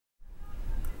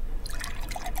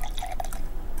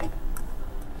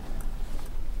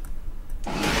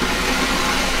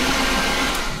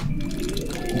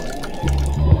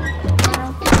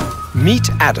Meet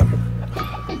Adam,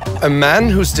 a man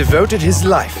who's devoted his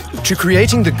life to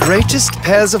creating the greatest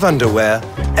pairs of underwear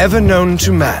ever known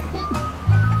to man.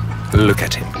 Look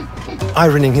at him,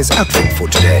 ironing his outfit for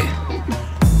today.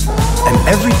 And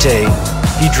every day,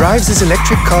 he drives his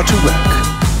electric car to work.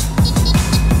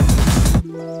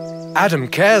 Adam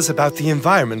cares about the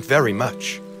environment very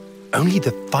much. Only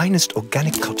the finest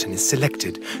organic cotton is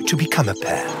selected to become a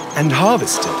pair and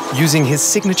harvested using his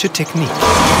signature technique.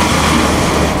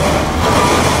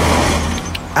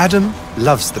 Adam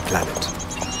loves the planet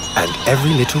and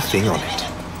every little thing on it.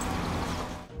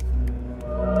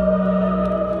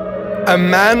 A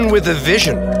man with a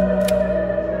vision.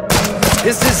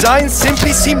 His designs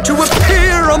simply seem to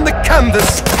appear on the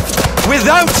canvas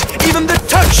without even the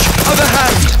touch of a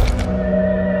hand.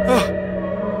 Oh.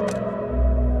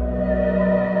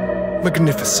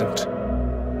 Magnificent.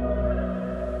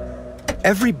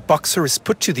 Every boxer is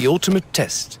put to the ultimate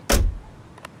test.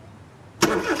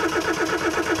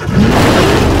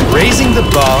 Raising the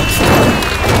bar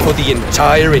for the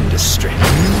entire industry.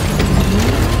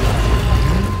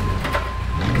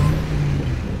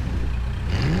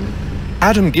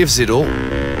 Adam gives it all.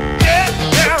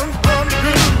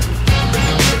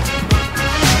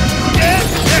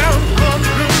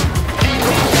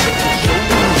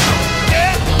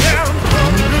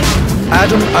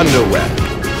 Adam underwear.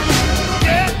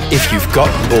 If you've got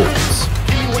balls.